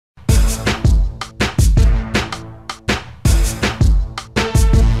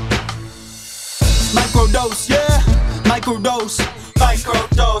Microdose, yeah. Microdose.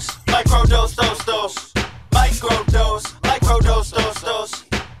 Microdose. Microdose, dose. Microdose. Microdose, dose.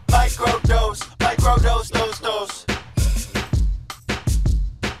 Microdose. Microdose, dose.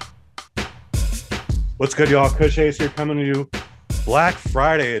 What's good, y'all? Kush here coming to you. Black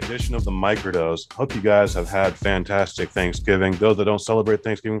Friday edition of the Microdose. Hope you guys have had fantastic Thanksgiving. Those that don't celebrate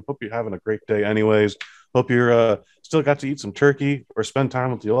Thanksgiving, hope you're having a great day anyways. Hope you're still got to eat some turkey or spend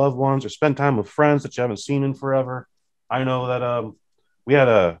time with your loved ones or spend time with friends that you haven't seen in forever. I know that we had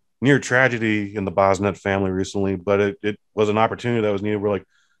a near tragedy in the Bosnet family recently, but it was an opportunity that was needed. We're like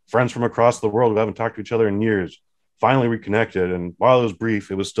friends from across the world who haven't talked to each other in years, finally reconnected. And while it was brief,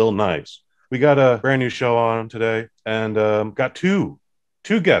 it was still nice. We got a brand new show on today and got two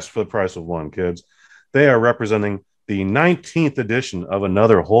guests for the price of one, kids. They are representing the 19th edition of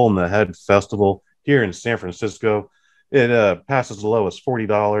another Hole in the Head festival here in San Francisco. It passes as low as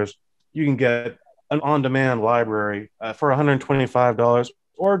 $40. You can get an on-demand library for $125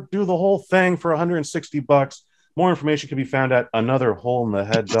 or do the whole thing for $160. More information can be found at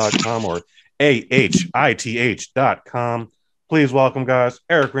anotherholeinthehead.com or ahith.com. Please welcome, guys,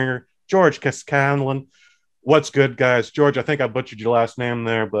 Eric Ringer, George Kaskanlian. What's good, guys? George, I think I butchered your last name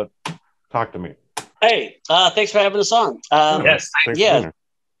there, but talk to me. Hey, thanks for having us on. Yes. Yeah,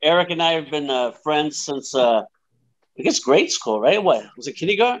 Eric and I have been friends since, I guess, grade school, right? What was it,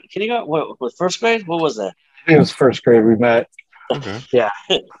 kindergarten? What was first grade? What was that? I think it was first grade we met. Okay. Yeah.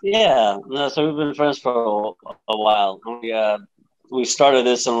 Yeah. So we've been friends for a while. We started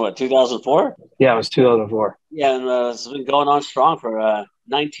this in, 2004? Yeah, it was 2004. Yeah, and it's been going on strong for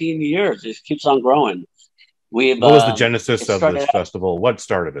 19 years. It keeps on growing. What was the genesis of this festival? What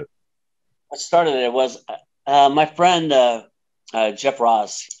started it? What started it was my friend Jeff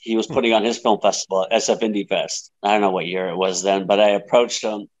Ross. He was putting on his film festival, SF Indie Fest. I don't know what year it was then, but I approached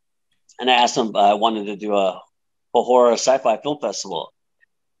him and I asked him I wanted to do a horror sci-fi film festival.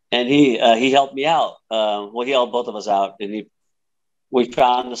 And he helped me out. He helped both of us out. And we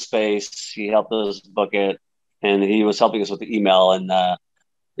found the space. He helped us book it. And he was helping us with the email. And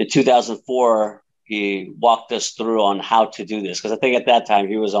in 2004, he walked us through on how to do this. Because I think at that time,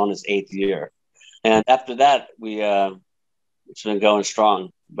 he was on his 8th year. And after that, it's been going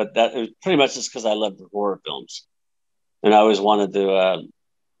strong. But that was pretty much just because I loved the horror films. And I always wanted to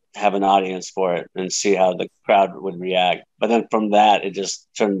have an audience for it and see how the crowd would react. But then from that, it just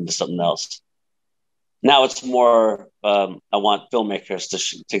turned into something else. Now it's more, I want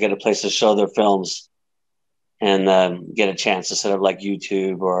filmmakers to get a place to show their films and get a chance instead of like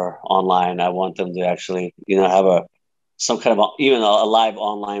YouTube or online. I want them to actually, have some kind of even a live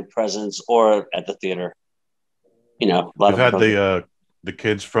online presence or at the theater. I've had the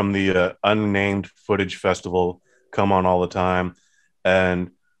kids from the Unnamed Footage Festival come on all the time, and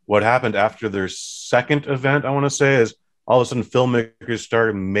what happened after their second event, I want to say, is all of a sudden filmmakers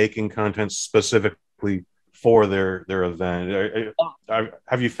started making content specifically for their event.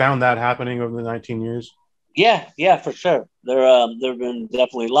 Have you found that happening over the 19 years? Yeah, for sure. There have been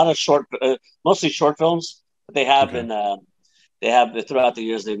definitely a lot of mostly short films. But they have been, throughout the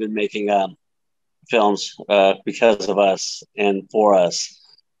years, they've been making films because of us and for us.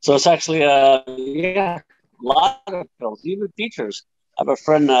 So it's actually, a lot of films, even features. I have a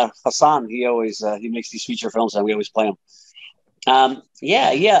friend, Hassan. He always he makes these feature films, and we always play them.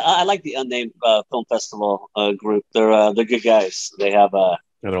 I like the Unnamed Film Festival group. They're good guys. They have a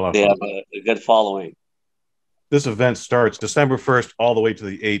good following. This event starts December 1st all the way to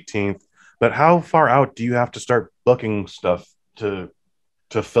the 18th. But how far out do you have to start booking stuff to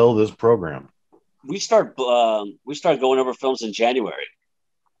fill this program? We start going over films in January.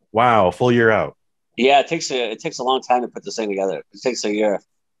 Wow, full year out. Yeah, it takes a long time to put this thing together. It takes a year,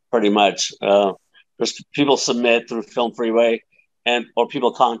 pretty much. There's people submit through Film Freeway, or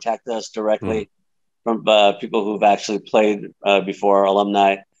people contact us directly from people who've actually played before,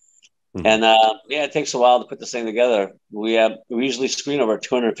 alumni. And it takes a while to put this thing together. We usually screen over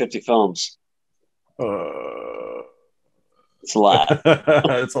 250 films. It's a lot.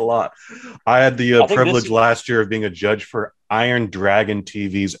 It's a lot. I had the privilege last year of being a judge for Iron Dragon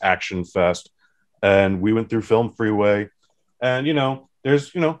TV's Action Fest. And we went through Film Freeway. And,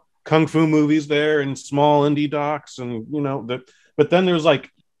 there's, kung fu movies there and small indie docs. And, but then there's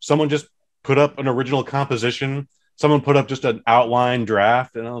like someone just put up an original composition. Someone put up just an outline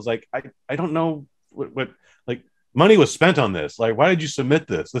draft. And I was like, I don't know what like money was spent on this. Like, why did you submit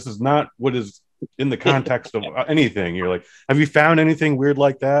this? This is not what is in the context of anything. You're like, have you found anything weird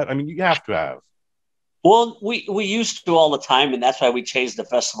like that? I mean, you have to have. Well, we used to all the time, and that's why we changed the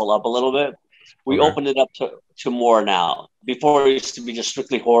festival up a little bit. We opened it up to more now. Before it used to be just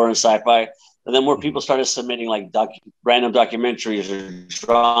strictly horror and sci-fi. And then more people started submitting like random documentaries or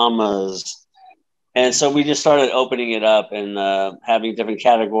dramas. And so we just started opening it up and having different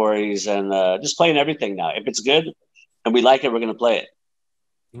categories and just playing everything now. If it's good and we like it, we're going to play it.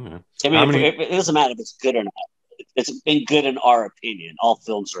 Yeah. I mean, it doesn't matter if it's good or not. It's been good in our opinion. All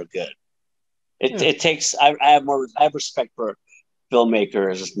films are good. It takes. I have respect for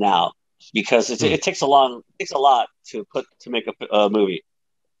filmmakers now because it takes a lot to make a movie.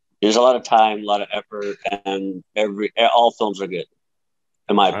 There's a lot of time, a lot of effort, and all films are good,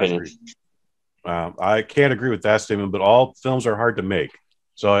 in my opinion. I can't agree with that statement, but all films are hard to make.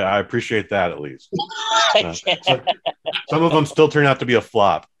 So I appreciate that at least. So some of them still turn out to be a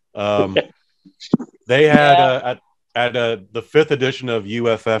flop. They had at the 5th edition of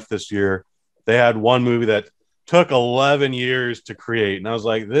UFF this year, they had one movie that took 11 years to create, and I was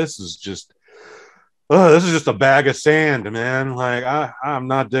like, this is just a bag of sand, man. Like I'm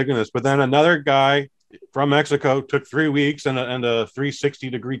not digging this. But then another guy from Mexico took 3 weeks and a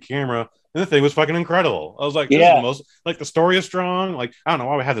 360-degree camera. And the thing was fucking incredible. I was like, this is the most, like, the story is strong. Like, I don't know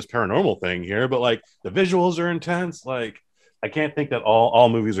why we have this paranormal thing here, but like the visuals are intense. Like, I can't think that all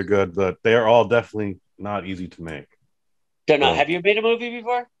movies are good, but they are all definitely not easy to make. Don't know. Have you made a movie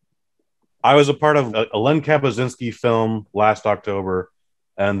before? I was a part of a Len Kabaczynski film last October.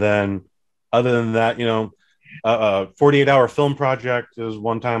 And then other than that, 48-hour film project is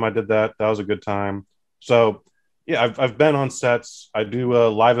one time I did that. That was a good time. So yeah, I've been on sets. I do a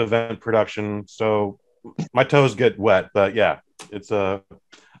live event production, so my toes get wet. But yeah,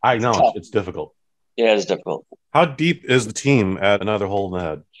 I know it's difficult. Yeah, it's difficult. How deep is the team at Another Hole in the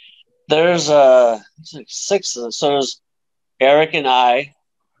Head? There's 6. So there's Eric and I.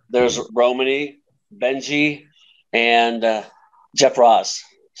 There's Romany, Benji, and Jeff Ross.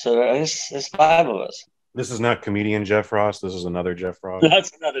 So there's 5 of us. This is not comedian Jeff Ross. This is another Jeff Ross.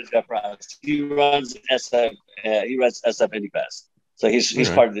 That's another Jeff Ross. He runs SF. He runs SF Indie Fest. So he's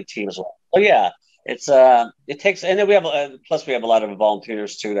part of the team as well. So yeah, it takes, and then we have a lot of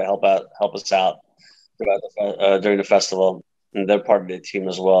volunteers too to help us out during the festival, and they're part of the team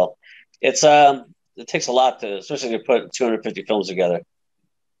as well. It takes a lot especially to put 250 films together.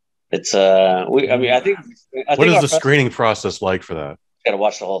 It's I think what is the screening process like for that? Got to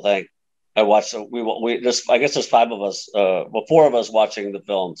watch the whole thing. I guess there's 5 of us, 4 of us watching the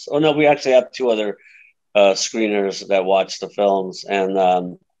films. Oh no, we actually have 2 other screeners that watch the films,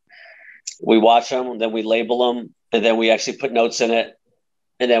 and we watch them, and then we label them, and then we actually put notes in it,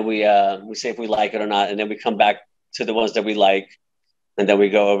 and then we say if we like it or not, and then we come back to the ones that we like, and then we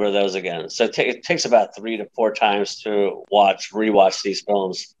go over those again. So it takes about 3 to 4 times to rewatch these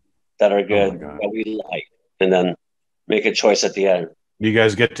films that are good, that we like, and then make a choice at the end. Do you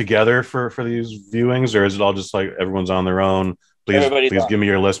guys get together for these viewings, or is it all just like everyone's on their own? Please give me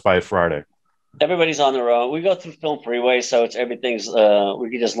your list by Friday. Everybody's on their own. We go through Film Freeway, so everything's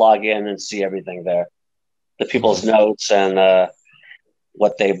we can just log in and see everything there. The people's notes and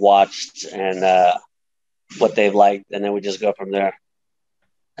what they've watched and what they've liked, and then we just go from there.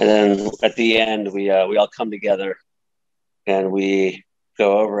 And then at the end, we all come together and we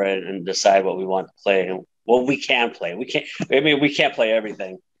go over it and decide what we want to play and what we can play. We can't play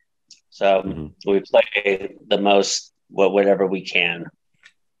everything. So we play the most, whatever we can.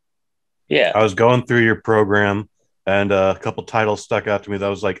 Yeah. I was going through your program and a couple titles stuck out to me that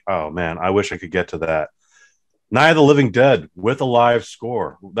was like, oh man, I wish I could get to that. Night of the Living Dead with a live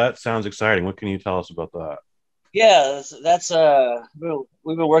score. That sounds exciting. What can you tell us about that? Yeah, that's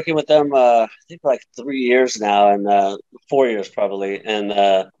we've been working with them I think for like 3 years now, and 4 years probably.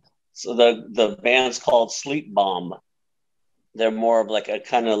 And so the band's called Sleep Bomb. They're more of like a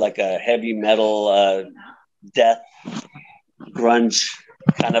kind of like a heavy metal death grunge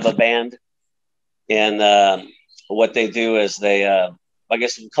kind of a band. And what they do is they I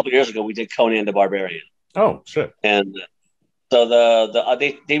guess a couple of years ago we did Conan the Barbarian. Oh shit. And so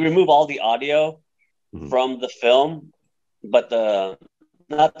they remove all the audio from the film, but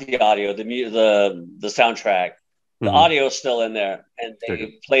not the audio, the soundtrack. The audio is still in there, and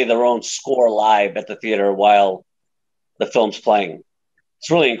they play their own score live at the theater while the film's playing. It's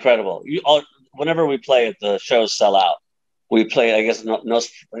really incredible. Whenever we play it, the shows sell out. We play, I guess, I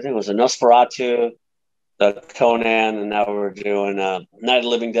think it was a Nosferatu, the Conan, and now we're doing Night of the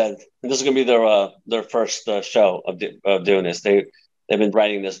Living Dead. And this is going to be their first show of doing this. They've been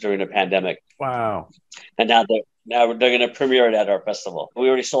writing this during the pandemic. Wow! And now they're going to premiere it at our festival. We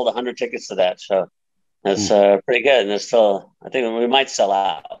already sold 100 tickets to that show. It's pretty good, and it's still. I think we might sell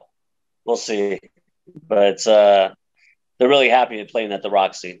out. We'll see, but they're really happy at playing at the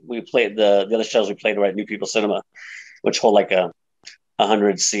Roxy. We played the other shows. We played at New People Cinema, which hold like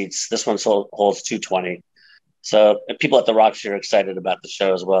 100 seats. This one holds 220. So people at the Roxy are excited about the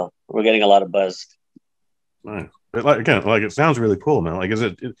show as well. We're getting a lot of buzz. Nice. But like again, like it sounds really cool, man. Like, is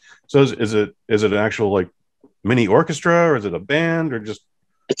it an actual like mini orchestra, or is it a band, or just?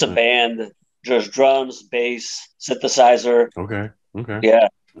 It's a band. There's drums, bass, synthesizer. Okay. Yeah,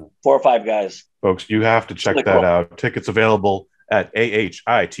 4 or 5 guys. Folks, you have to check that out. Tickets available at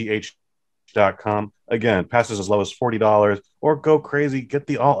ahith.com. Again, passes as low as $40, or go crazy, get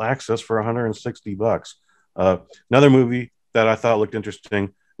the all access for $160. Another movie that I thought looked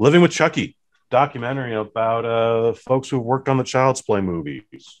interesting, Living with Chucky, documentary about folks who worked on the Child's Play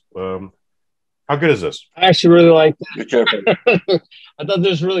movies. How good is this? I actually really liked it. I thought this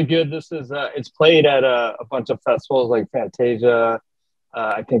was really good. This is it's played at a bunch of festivals like Fantasia.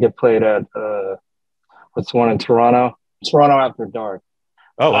 I think it played at what's the one in Toronto? Toronto After Dark.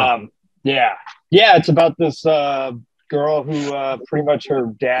 Oh, wow. Yeah. It's about this girl who pretty much her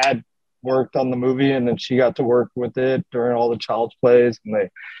dad worked on the movie, and then she got to work with it during all the Child's Plays, and they,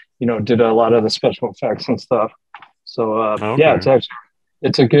 did a lot of the special effects and stuff. So yeah,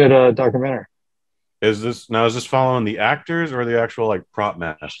 it's a good documentary. Is this following the actors or the actual like prop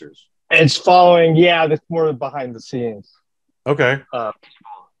masters? It's following, that's more behind the scenes. Okay.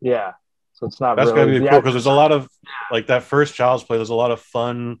 Yeah. So it's not. That's really, gonna be cool, because there's a lot of like that first Child's Play. There's a lot of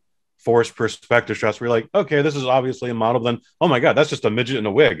fun forced perspective shots where you're like, okay, this is obviously a model. Then, oh my god, that's just a midget in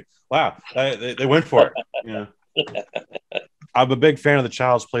a wig. Wow, they went for it. Yeah. I'm a big fan of the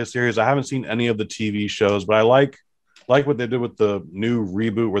Child's Play series. I haven't seen any of the TV shows, but I like what they did with the new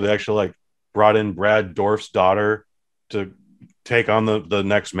reboot, where they actually like brought in Brad Dourif's daughter to take on the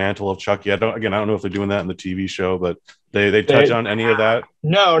next mantle of Chucky. I don't know if they're doing that in the TV show, but they touch on any of that.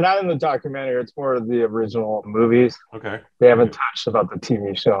 No, not in the documentary. It's more of the original movies. Okay. They haven't touched about the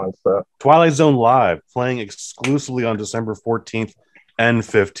TV show and stuff. Twilight Zone Live, playing exclusively on December 14th and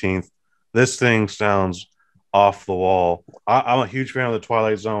 15th. This thing sounds off the wall. I'm a huge fan of the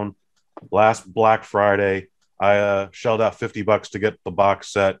Twilight Zone. Last Black Friday, I shelled out $50 to get the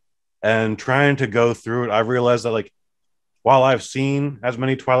box set, and trying to go through it, I realized that like, while I've seen as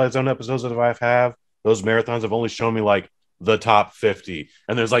many Twilight Zone episodes as I have, those marathons have only shown me like the top 50,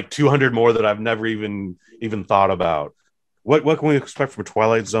 and there's like 200 more that I've never even thought about. What can we expect from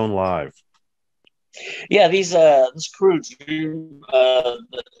Twilight Zone Live? Yeah, this crew,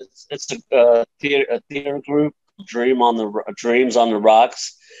 it's a theater group, Dreams on the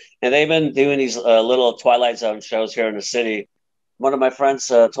Rocks, and they've been doing these little Twilight Zone shows here in the city. One of my friends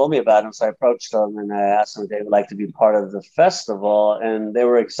told me about him, so I approached them and I asked them if they would like to be part of the festival, and they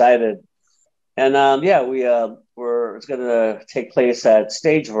were excited. And it's going to take place at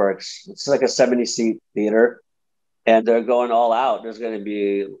Stageworks. It's like a 70-seat theater, and they're going all out. There's going to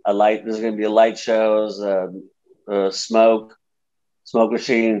be light shows, smoke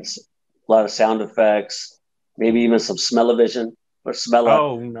machines, a lot of sound effects, maybe even some smell-o-vision or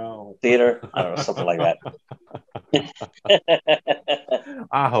smell theater. I don't know, something like that.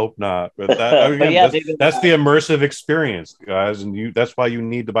 I hope not, but that's the immersive experience, guys, and that's why you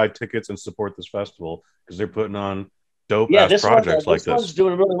need to buy tickets and support this festival, because they're putting on dope ass projects like this. This one's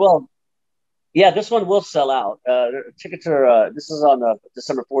doing really well. Yeah, this one will sell out. Tickets are. This is on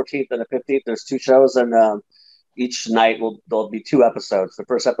December 14th and the 15th. There's 2 shows, and each night there'll be 2 episodes. The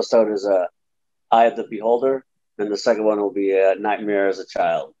first episode is Eye of the Beholder, and the second one will be Nightmare as a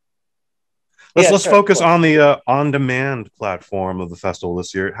Child. Let's focus on the on-demand platform of the festival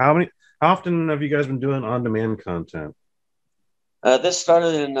this year. How often have you guys been doing on-demand content? This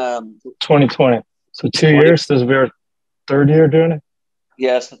started in 2020. So 2 years. This will be our 3rd year doing it.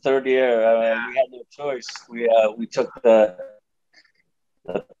 Yes, the 3rd year. We had no choice. We took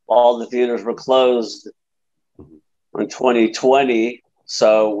all the theaters were closed in 2020,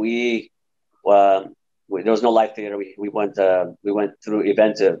 so there was no live theater. We went through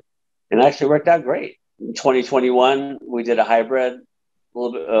Eventive. And it actually worked out great. In 2021, we did a hybrid, a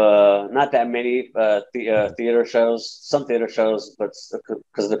little bit, not that many theater shows, some theater shows, but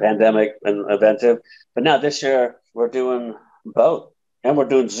because of the pandemic and Eventive. But now this year, we're doing both. And we're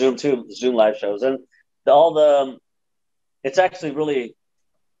doing Zoom too, Zoom live shows. And it's actually really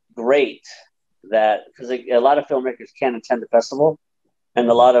great that, because a lot of filmmakers can't attend the festival, and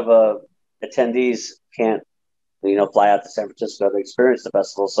a lot of attendees can't, fly out to San Francisco to experience the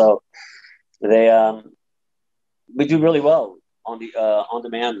festival. So we do really well on the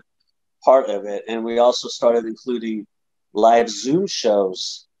on-demand part of it. And we also started including live Zoom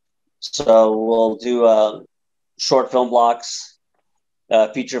shows. So we'll do short film blocks,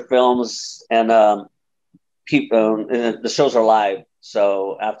 feature films, and the shows are live.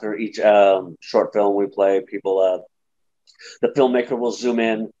 So after each short film we play, people the filmmaker will zoom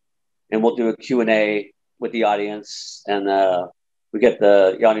in and we'll do a Q&A with the audience, and we get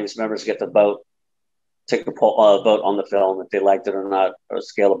the audience members get to vote, take a vote on the film if they liked it or not, or a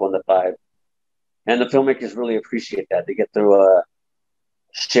scale of 1 to 5. And the filmmakers really appreciate that. They get to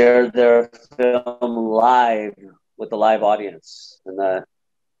share their film live with the live audience, and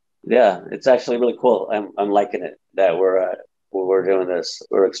yeah, it's actually really cool. I'm liking it that we're doing this.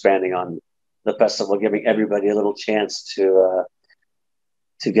 We're expanding on the festival, giving everybody a little chance to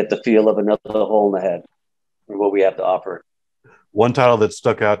get the feel of another hole in the head and what we have to offer. One title that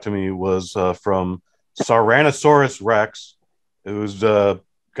stuck out to me was from Tyrannosaurus Rex. It was got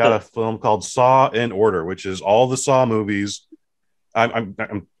a film called Saw in Order, which is all the Saw movies.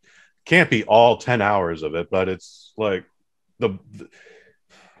 I'm can't be all 10 hours of it, but it's like the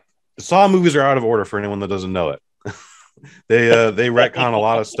Saw movies are out of order for anyone that doesn't know it. They retcon a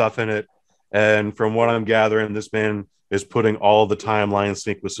lot of stuff in it, and from what I'm gathering, this man is putting all the timeline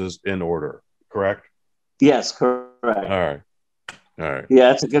sequences in order. Correct? Yes, correct. All right.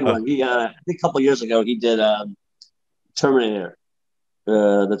 Yeah, that's a good one. He I think a couple of years ago he did Terminator,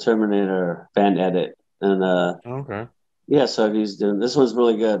 the Terminator fan edit, and okay. yeah, so he's doing this one's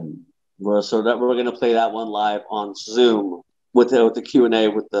really good. We're going to play that one live on Zoom with the Q&A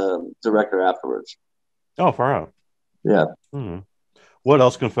with the director afterwards. Oh, far out. Yeah. What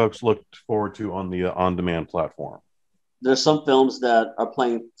else can folks look forward to on the on-demand platform? There's some films that are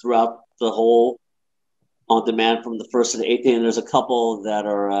playing throughout the whole on demand from the 1st to the 18th, and there's a couple that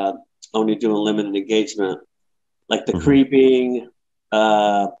are only doing limited engagement, like The Creeping,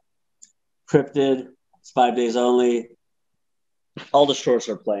 Cryptid. It's 5 days only. All the shorts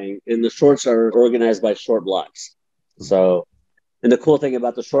are playing, and the shorts are organized by short blocks. So, and the cool thing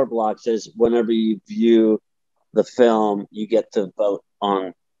about the short blocks is whenever you view the film, you get to vote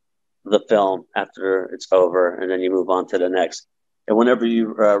on the film after it's over, and then you move on to the next. And whenever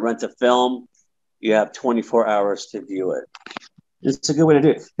you rent a film, you have 24 hours to view it. It's a good way to do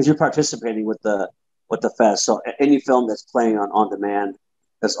it because you're participating with the fest. So any film that's playing on demand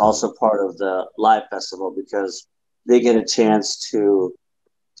is also part of the live festival because they get a chance to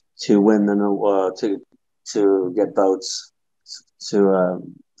win to get votes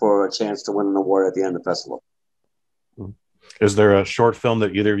for a chance to win an award at the end of the festival. Is there a short film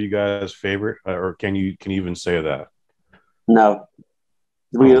that either of you guys favorite, or can you even say that? No,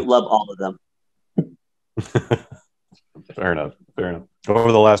 we love all of them. Fair enough.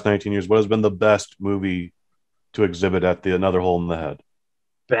 Over the last 19 years, what has been the best movie to exhibit at the Another Hole in the Head?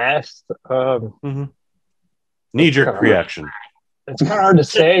 Best? Knee-jerk reaction. It's kind of hard to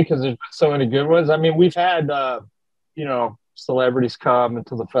say because there's been so many good ones. I mean, we've had, celebrities come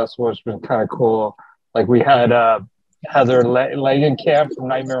into the festival. It's been kind of cool. Like we had Heather Langenkamp from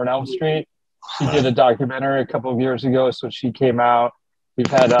Nightmare on Elm Street. She did a documentary a couple of years ago, so she came out. We've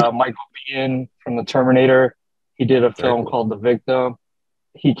had Michael Beaton from The Terminator. He did a film called The Victim.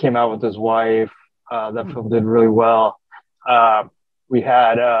 He came out with his wife. That film did really well. We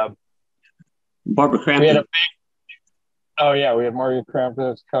had Barbara Crampton. We had Margaret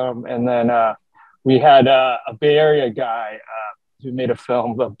Crampton come, and then we had a Bay Area guy who made a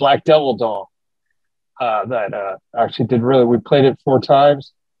film, the Black Devil Doll, that actually did really. We played it 4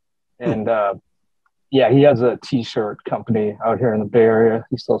 times, and he has a T-shirt company out here in the Bay Area.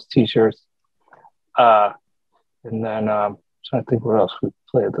 He sells T-shirts, and then I'm trying to think what else we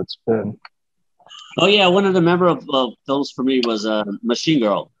played that's been. Oh yeah, one of the memorable films for me was Machine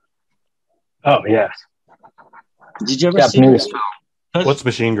Girl. Oh yes. Did you ever Japanese see film? What's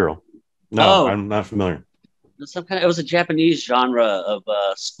Machine Girl? No, I'm not familiar. It was a Japanese genre of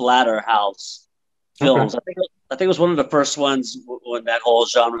splatterhouse films. Okay. I think it was one of the first ones when that whole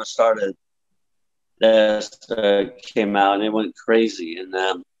genre started. That came out and it went crazy,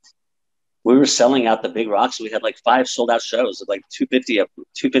 and we were selling out the big rocks. We had like 5 sold out shows of like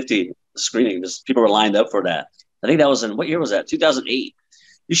 250 screenings. People were lined up for that. I think that was what year was that? 2008.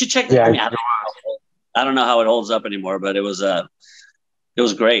 You should check that. Yeah, I mean, I don't know how it holds up anymore, but it was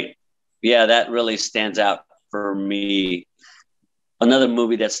great. Yeah, that really stands out for me. Another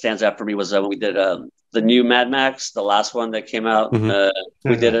movie that stands out for me was when we did the new Mad Max, the last one that came out.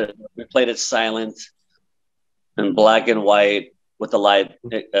 We did it. We played it silent and black and white with the live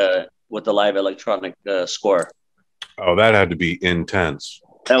electronic score. Oh, that had to be intense.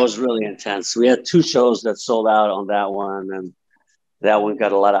 That was really intense. We had 2 shows that sold out on that one, and that one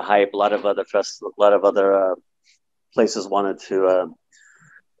got a lot of hype. A lot of other places wanted to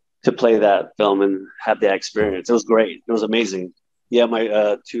play that film and have that experience. It was great. It was amazing. Yeah,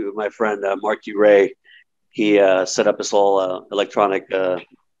 my friend Marky Ray, he set up his whole electronic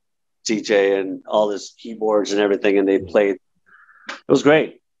DJ and all his keyboards and everything, and they played. It was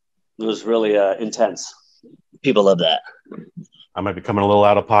great. It was really intense. People love that. I might be coming a little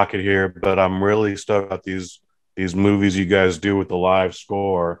out of pocket here, but I'm really stoked about these movies you guys do with the live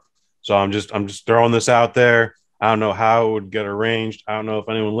score. So I'm just throwing this out there. I don't know how it would get arranged. I don't know if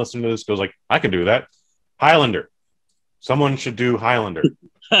anyone listening to this goes like, I can do that. Highlander. Someone should do Highlander.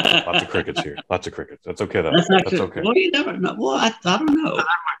 Lots of crickets here. Lots of crickets. That's okay though. That's okay. Well, you never know. Well, I don't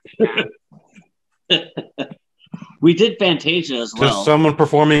know. We did Fantasia as well. Just someone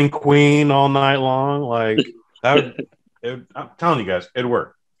performing Queen all night long, like that. I'm telling you guys, it'd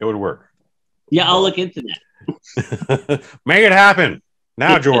work. It would work. Yeah, I'll look into that. Make it happen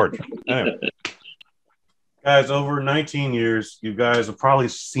now, George. Anyway. Guys, over 19 years, you guys have probably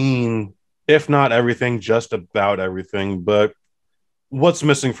seen, if not everything, just about everything. But what's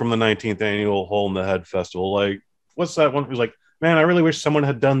missing from the 19th annual Hole in the Head Festival? Like, what's that one who's like, man, I really wish someone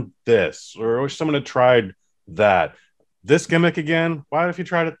had done this, or I wish someone had tried that. This gimmick again? Why if you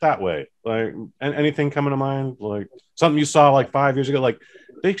tried it that way? Like, anything coming to mind? Like something you saw like 5 years ago? Like,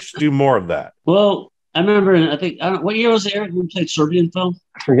 they should do more of that. Well, I remember, I don't, what year was it, Eric? We played Serbian film?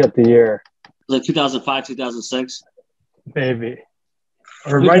 I forget the year. Like 2005, 2006? Maybe.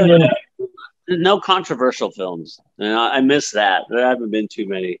 Or might have been. No controversial films. You know, I miss that. There haven't been too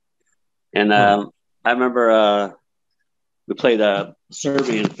many. And I remember we played a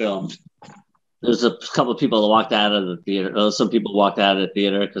Serbian film. There's a couple of people that walked out of the theater. Some people walked out of the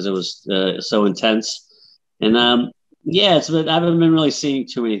theater because it was so intense. And I haven't been really seeing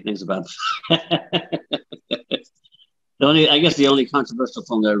too many things about I guess the only controversial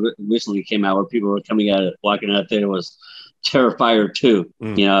film that recently came out where people were walking out of the theater was Terrifier 2.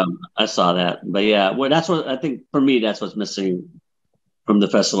 You know, I saw that. But yeah, well, that's what I think for me, that's what's missing from the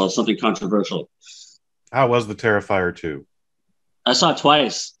festival, something controversial. How was the Terrifier 2? I saw it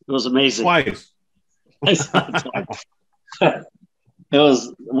twice. It was amazing. Twice. I saw it twice. It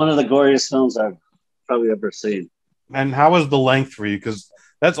was one of the goriest films I've probably ever seen. And how was the length for you? Because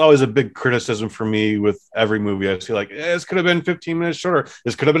that's always a big criticism for me with every movie. I see like, this could have been 15 minutes shorter.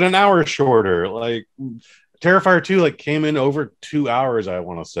 This could have been an hour shorter. Like Terrifier 2 like came in over 2 hours, I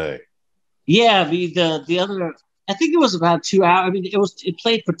want to say. Yeah, the other, I think it was about 2 hours. I mean, it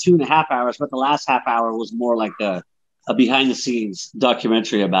played for 2.5 hours, but the last half hour was more like a behind the scenes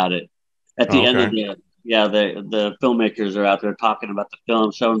documentary about it. At the end of the filmmakers are out there talking about the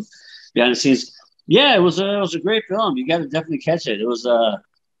film, showing behind the scenes. Yeah, it was a great film. You got to definitely catch it. It was I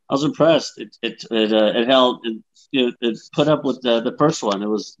was impressed. It held. It put up with the first one. It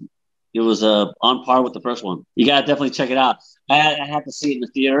was on par with the first one. You got to definitely check it out. I had to see it in the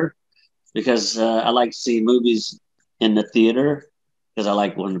theater because I like to see movies in the theater because I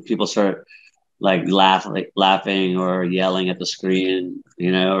like when people start like laughing or yelling at the screen,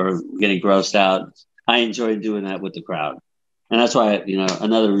 you know, or getting grossed out. I enjoy doing that with the crowd. And that's why, you know,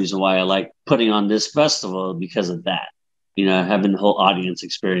 another reason why I like putting on this festival because of that, you know, having the whole audience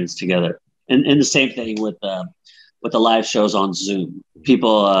experience together. And the same thing with the live shows on Zoom.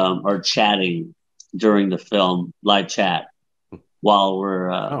 People are chatting during the film, live chat, while we're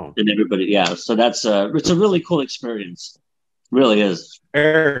and everybody. Yeah. So that's it's a really cool experience. Really is.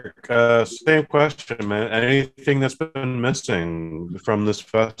 Eric, same question, man. Anything that's been missing from this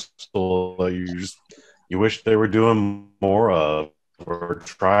festival that you wish they were doing more of or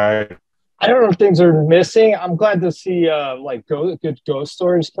tried? I don't know if things are missing. I'm glad to see like good ghost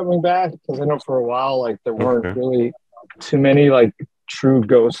stories coming back because I know for a while like there weren't really too many like true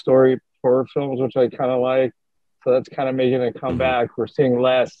ghost story horror films, which I kind of like. So that's kind of making a comeback. We're seeing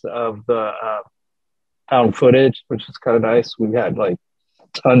less of the found footage, which is kind of nice. We had like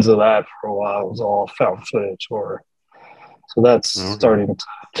tons of that for a while. It was all found footage horror. So that's starting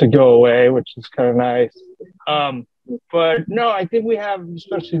to go away, which is kind of nice. But no, I think we have,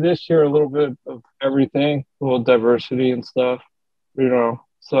 especially this year, a little bit of everything, a little diversity and stuff, you know.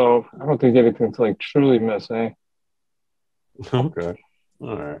 So I don't think anything's like truly missing. Okay.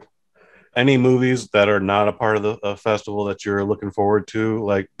 All right. Any movies that are not a part of the festival that you're looking forward to?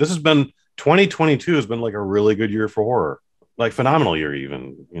 Like this has been 2022 has been like a really good year for horror, like phenomenal year,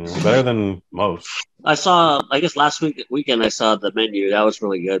 even, you know, better than most. I saw, I guess last weekend I saw The Menu. That was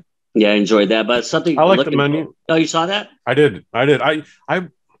really good. Yeah, I enjoyed that. But something I like The Menu. Oh, you saw that? I did.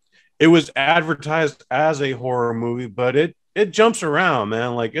 It was advertised as a horror movie, but it jumps around,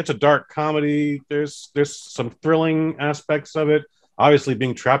 man. Like it's a dark comedy. There's some thrilling aspects of it. Obviously,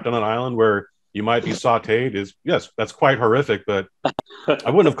 being trapped on an island where you might be sautéed is, yes, that's quite horrific, but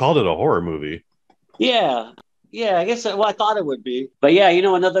I wouldn't have called it a horror movie. Yeah, I guess. Well, I thought it would be, but yeah, you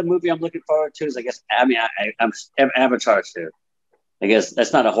know, another movie I'm looking forward to is, I'm Avatar too. I guess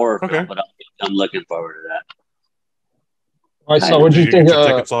that's not a horror Okay. film, but I'm looking forward to that. All right, so what do you Did think? get your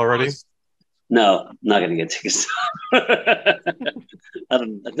tickets already? No, I'm not going to get tickets.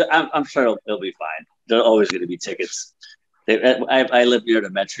 I'm sure it'll be fine. There are always going to be tickets. I live near the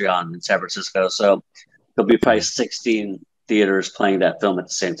Metreon in San Francisco, so there'll be probably 16 theaters playing that film at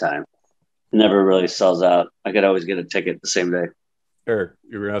the same time. It never really sells out. I could always get a ticket the same day. Eric,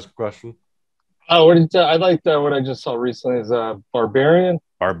 you were going to ask a question? Oh, I liked what I just saw recently is Barbarian.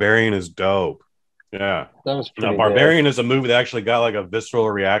 Barbarian is dope. Yeah. That was pretty Barbarian is a movie that actually got like a visceral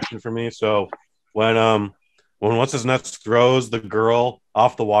reaction for me. So when What's His Nuts throws the girl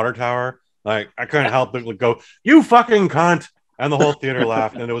off the water tower, like I couldn't help but go, "You fucking cunt!" And the whole theater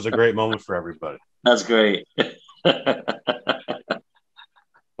laughed, and it was a great moment for everybody. That's great. But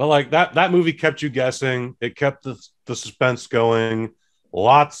like that movie kept you guessing. It kept the suspense going.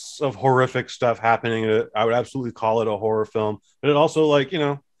 Lots of horrific stuff happening. I would absolutely call it a horror film. But it also, like,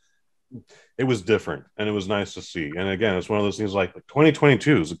 it was different, and it was nice to see. And again, it's one of those things like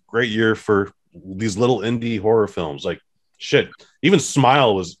 2022 is a great year for these little indie horror films. Like, shit, even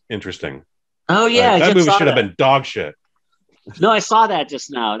Smile was interesting. Oh yeah, that movie should have been dog shit. No, I saw that just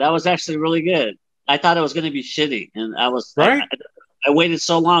now. That was actually really good. I thought it was going to be shitty, and I was right. I waited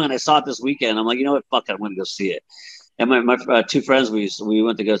so long, and I saw it this weekend. I'm like, you know what? Fuck it, I'm going to go see it. And my two friends, we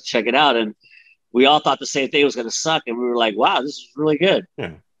went to go check it out, and we all thought the same thing was going to suck, and we were like, wow, this is really good.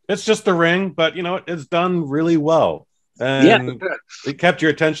 Yeah, it's just The Ring, but it's done really well, and it kept your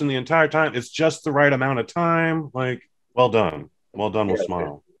attention the entire time. It's just the right amount of time. Like, well done with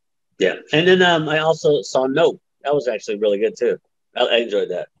Smile. Yeah, and then I also saw Nope. That was actually really good too. I enjoyed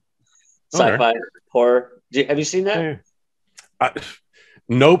that. Sci-fi horror. Have you seen that?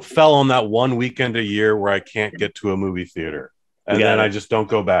 Nope fell on that one weekend a year where I can't get to a movie theater, and then I just don't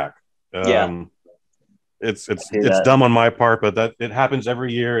go back. It's dumb on my part, but that it happens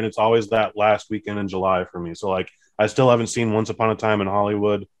every year, and it's always that last weekend in July for me. So like, I still haven't seen Once Upon a Time in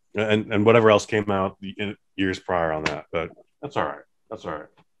Hollywood and whatever else came out in years prior on that, but that's all right,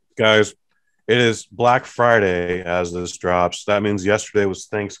 guys. It is Black Friday as this drops. That means yesterday was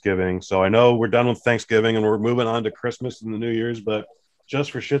Thanksgiving. So I know we're done with Thanksgiving and we're moving on to Christmas and the New Year's, but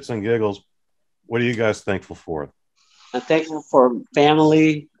just for shits and giggles, what are you guys thankful for? I'm thankful for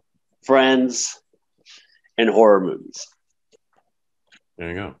family, friends, and horror movies. There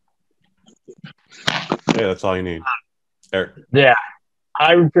you go. Yeah, that's all you need. Eric. Yeah.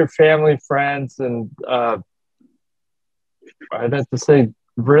 I would put family, friends, and I'd have to say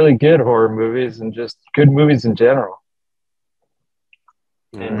really good horror movies and just good movies in general.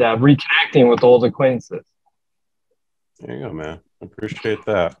 And reconnecting with old acquaintances. There you go, man. I appreciate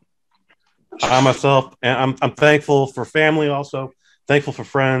that. I myself, and I'm thankful for family also. Thankful for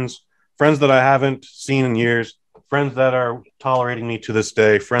friends that I haven't seen in years, friends that are tolerating me to this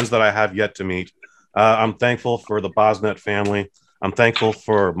day, friends that I have yet to meet. I'm thankful for the Bosnet family. I'm thankful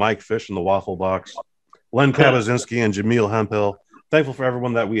for Mike Fish and the Waffle Box, Len Kabazinski and Jameel Hemphill. Thankful for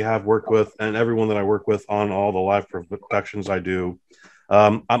everyone that we have worked with and everyone that I work with on all the live productions I do.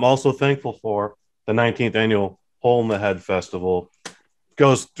 I'm also thankful for the 19th annual Hole in the Head Festival.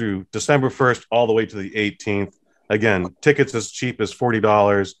 Goes through December 1st all the way to the 18th. Again, tickets as cheap as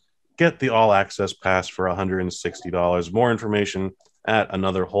 $40. Get the all access pass for $160. More information at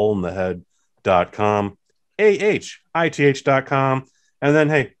anotherholeinthehead.com, AHITH.com. And then,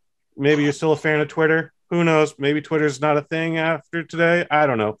 hey, maybe you're still a fan of Twitter. Who knows? Maybe Twitter's not a thing after today. I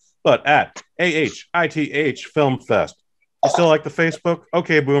don't know. But at AHITH Film Fest. You still like the Facebook?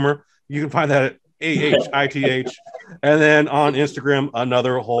 Okay, Boomer. You can find that at AHITH. And then on Instagram,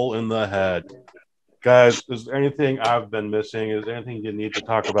 Another Hole in the Head. Guys, is there anything I've been missing? Is there anything you need to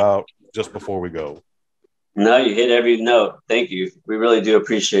talk about just before we go? No, you hit every note. Thank you. We really do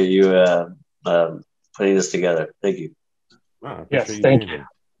appreciate you putting this together. Thank you. Yes, thank you.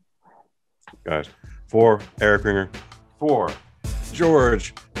 Guys, for Eric Ringer, for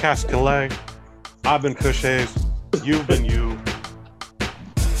George Kaskanlian, I've been Kush Hayes. You've been you.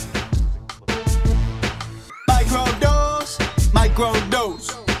 Microdose, microdose,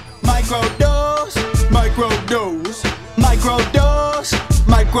 microdose, microdose, microdose,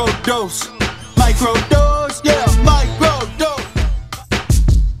 microdose, microdose, yeah, microdose.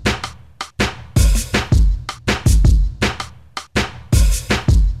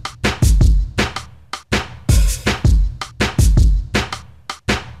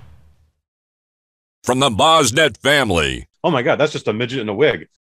 From the Bosnet family. Oh my God, that's just a midget in a wig.